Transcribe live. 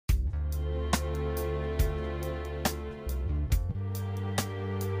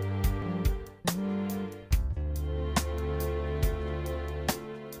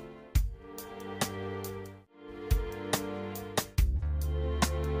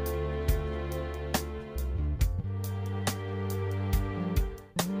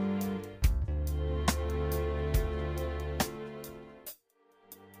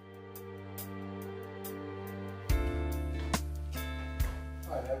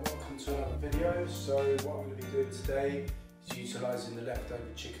welcome to another video. So what I'm going to be doing today is utilising the leftover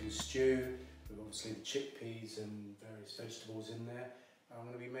chicken stew with obviously the chickpeas and various vegetables in there. I'm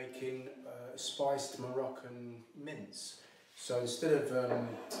going to be making spiced Moroccan mince. So instead of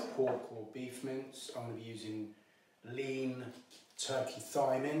pork or beef mince, I'm going to be using lean turkey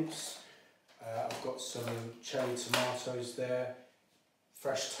thigh mince. I've got some cherry tomatoes there,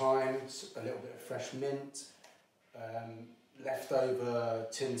 fresh thyme, a little bit of fresh mint, leftover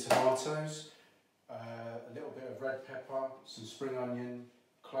tin tomatoes, a little bit of red pepper, some spring onion,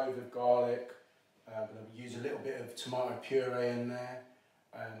 clove of garlic. I'm going to use a little bit of tomato puree in there.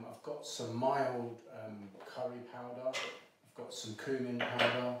 I've got some mild curry powder. I've got some cumin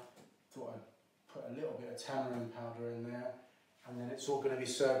powder. Thought I'd put a little bit of tamarind powder in there. And then it's all going to be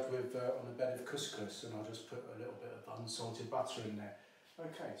served with on a bed of couscous, and I'll just put a little bit of unsalted butter in there.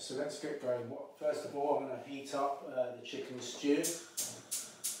 Okay, so let's get going. First of all, I'm going to heat up the chicken stew,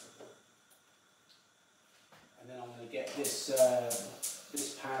 and then I'm going to get this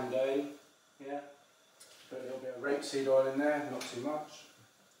this pan going. Yeah, put a little bit of rapeseed oil in there, not too much.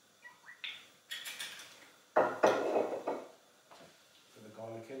 Put the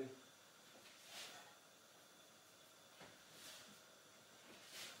garlic in.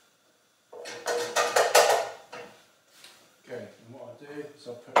 Okay, and what I'll do is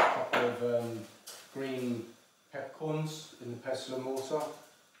I'll put a couple of green peppercorns in the pestle and mortar. A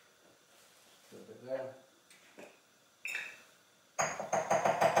little bit there.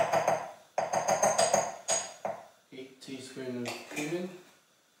 Heaped teaspoon of cumin.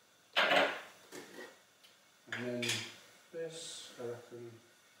 And then this, I reckon,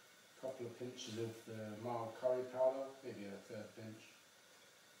 a couple of pinches of the mild curry powder, maybe a third pinch.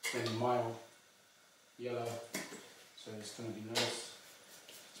 Then mild yellow. So it's going to be nice.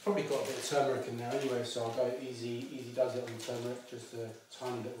 It's probably got a bit of turmeric in there anyway, so I'll go easy does it on turmeric, just a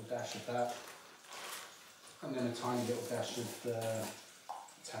tiny little dash of that. And then a tiny little dash of the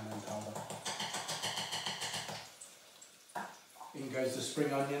tamarind powder. In goes the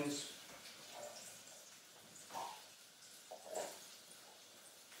spring onions.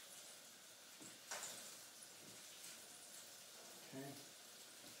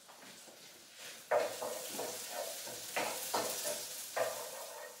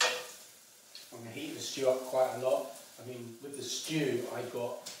 Heat the stew up quite a lot. I mean, with the stew, I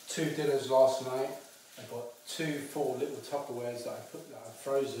got 2 dinners last night. I got 2 full little Tupperwares that I've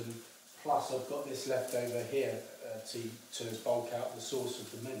frozen. Plus, I've got this left over here to bulk out the sauce of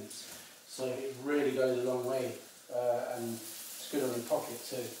the mince. So it really goes a long way, and it's good on your pocket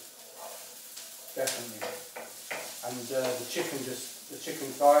too. Definitely. And the chicken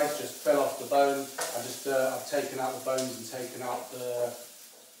thighs just fell off the bone. I've taken out the bones and taken out the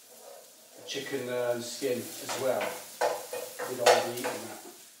chicken skin as well. We don't want to be eating that.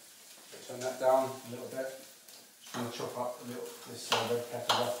 Turn that down a little bit. Just going to chop up this red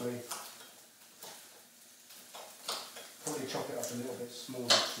pepper roughly. Probably chop it up a little bit smaller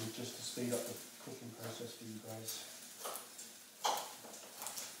actually, just to speed up the cooking process for you guys.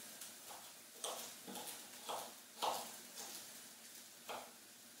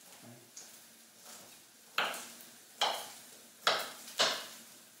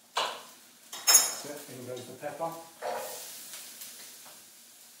 In goes the pepper.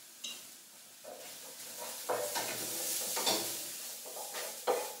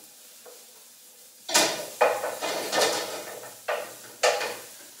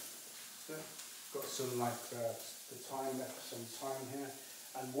 Got some the thyme, left some thyme here.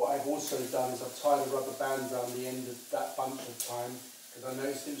 And what I've also done is I've tied a rubber band around the end of that bunch of thyme, because I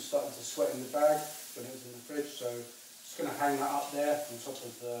noticed it was starting to sweat in the bag when it was in the fridge. So I'm just going to hang that up there on top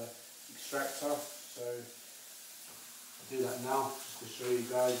of the extractor. So I'll do that now just to show you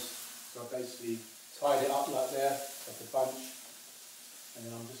guys. So I basically tied it up like there, like a bunch, and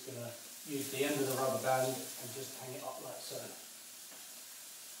then I'm just going to use the end of the rubber band and just hang it up like so.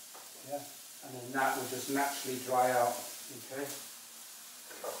 Yeah, and then that will just naturally dry out. Okay.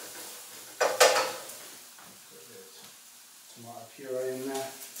 Put a bit of tomato puree in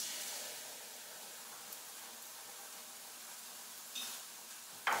there.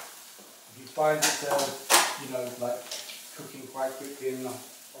 If you find it, like cooking quite quickly in the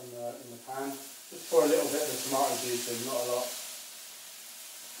pan, just pour a little bit of the tomato juice in, not a lot.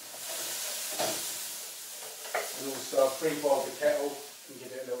 And also I've pre-boiled the kettle and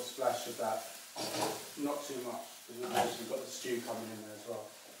give it a little splash of that. Not too much, because we've actually got the stew coming in there as well.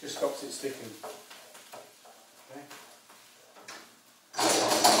 Just stops it sticking. Okay.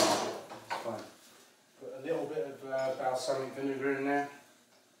 It's fine. Put a little bit of balsamic vinegar in there.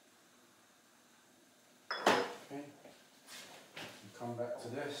 come back back to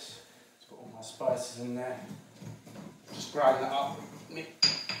this. It's got all my spices in there. Just grind that up.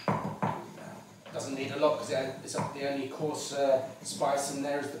 Doesn't need a lot because the only coarse spice in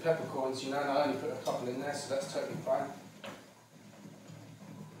there is the peppercorns, you know, and I only put a couple in there, so that's totally fine.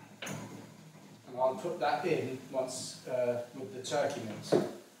 And I'll put that in once with the turkey mince.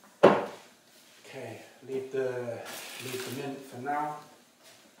 Okay, leave the mint for now.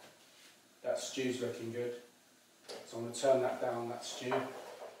 That stew's looking good. So I'm going to turn that down, that stew.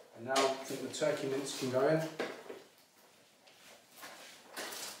 And now I think the turkey mince can go in.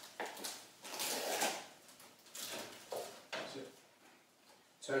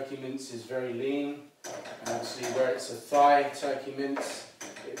 Turkey mince is very lean, and obviously where it's a thigh turkey mince,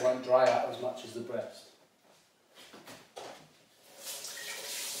 it won't dry out as much as the breast.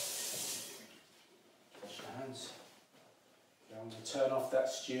 Wash your hands. Okay, I'm going to turn off that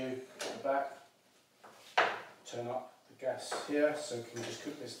stew at the back. Turn up the gas here so we can just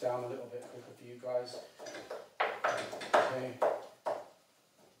cook this down a little bit quicker for you guys. Okay.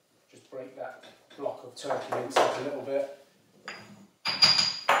 Just break that block of turkey mince up a little bit.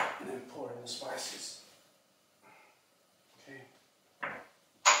 And then pour in the spices. Okay.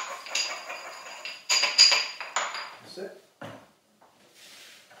 That's it.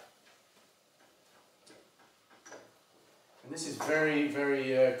 And this is very,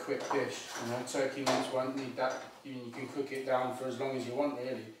 very quick dish. You know, turkey mince won't need that. You can cook it down for as long as you want,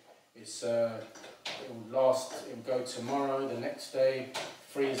 really. It's it will last. It will go tomorrow, the next day.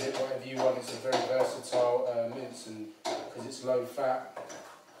 Freeze it, whatever you want. It's a very versatile mince, and because it's low fat,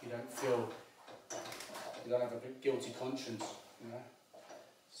 you don't have a big guilty conscience, you know.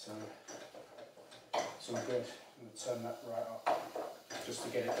 So it's all good. I'm going to turn that right up just to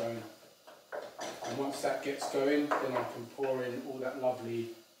get it going. And once that gets going, then I can pour in all that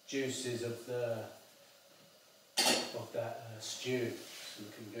lovely juices of that stew. It's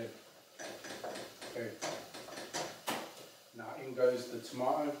looking good. Okay. Now in goes the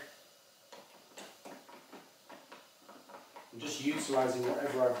tomato. I'm just utilising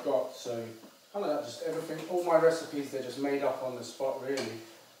whatever I've got, so kind of just everything, all my recipes, they're just made up on the spot really,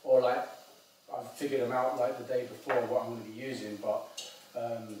 or like I've figured them out like the day before what I'm going to be using, but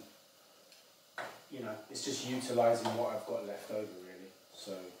you know, it's just utilising what I've got left over really,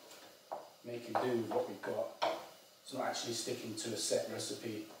 so making do with what we've got. It's not actually sticking to a set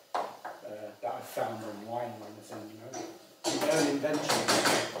recipe that I've found online or anything, you know, it's my own invention.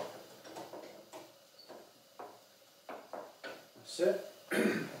 That's it.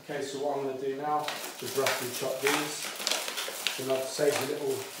 Okay, so what I'm going to do now is roughly chop these. So that saves a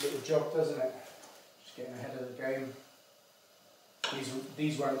little job, doesn't it? Just getting ahead of the game.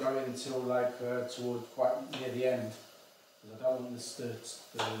 These won't go in until like toward quite near the end, because I don't want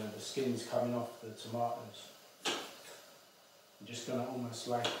the skins coming off the tomatoes. I'm just going to almost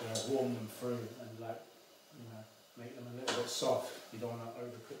like warm them through and like, you know, make them a little bit soft. You don't want to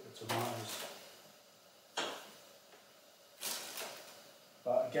overcook the tomatoes.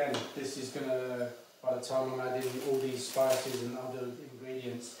 But again, this is going to, by the time I'm adding all these spices and other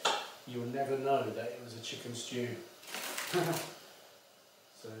ingredients, you'll never know that it was a chicken stew.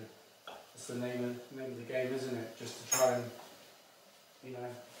 So that's the name of the game, isn't it? Just to try and, you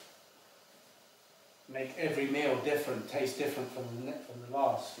know, make every meal different, taste different from the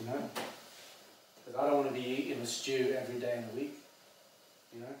last, you know. Because I don't want to be eating a stew every day in the week,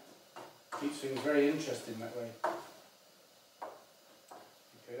 you know. Keeps things very interesting that way.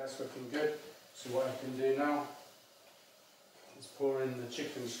 Okay, that's looking good. So what I can do now is pour in the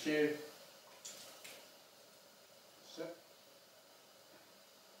chicken stew. So,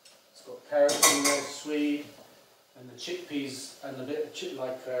 it's got carrots in there, sweet, and the chickpeas and a bit of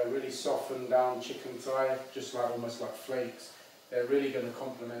really softened down chicken thigh, just like almost like flakes. They're really going to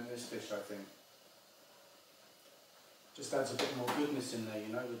complement this dish, I think. Just adds a bit more goodness in there,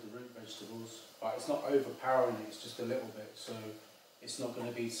 you know, with the root vegetables. But it's not overpowering it, it's just a little bit, so it's not going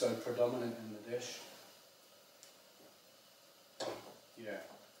to be so predominant in the dish. Yeah,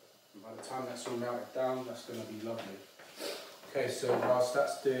 and by the time that's all melted down, that's going to be lovely. Okay, so whilst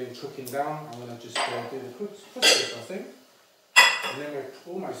that's cooking down, I'm going to just do the couscous, I think. And then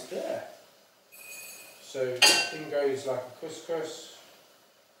we're almost there. So in goes like a couscous.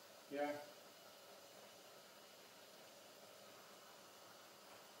 Yeah.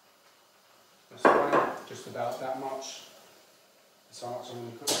 That's fine, just about that much. That's how much I'm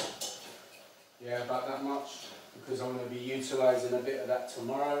going to cook. Yeah, about that much, because I'm going to be utilising a bit of that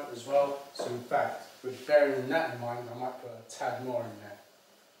tomorrow as well. So in fact, with bearing that in mind, I might put a tad more in there.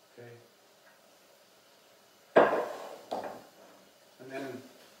 Okay. And then I'm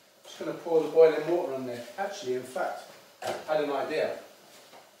just going to pour the boiling water on there. Actually, in fact, I had an idea.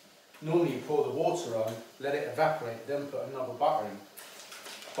 normally you pour the water on, let it evaporate, then put another butter in.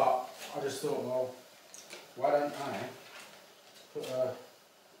 But I just thought, well, why don't I put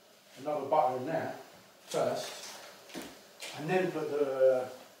another butter in there first, and then put the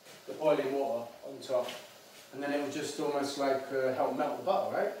boiling water on top, and then it will just almost like help melt the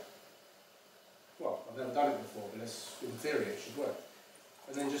butter, right? Well, I've never done it before, but in theory it should work.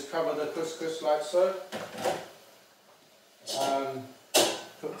 And then just cover the couscous like so.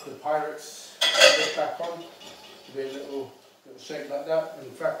 Put the Pyrex lid back on, give it a little shake like that. In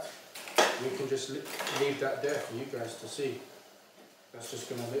fact, we can just leave that there for you guys to see. That's just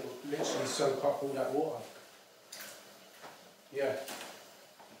going to literally soak up all that water. Yeah.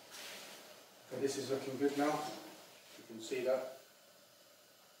 So this is looking good now. You can see that.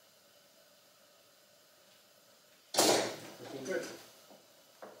 Looking good.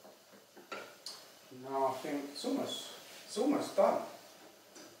 Now I think it's almost done.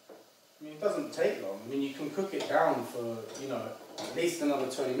 I mean, it doesn't take long. I mean, you can cook it down for, you know, at least another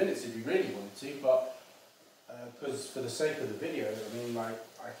 20 minutes if you really wanted to, but because for the sake of the video, I mean, like,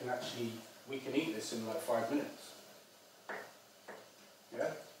 we can eat this in like 5 minutes. Yeah?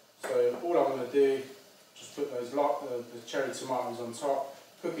 So all I'm going to do, just put those the cherry tomatoes on top,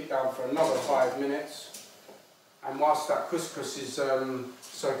 cook it down for another 5 minutes, and whilst that couscous is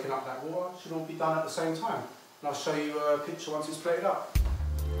soaking up that water, it should all be done at the same time. And I'll show you a picture once it's plated up.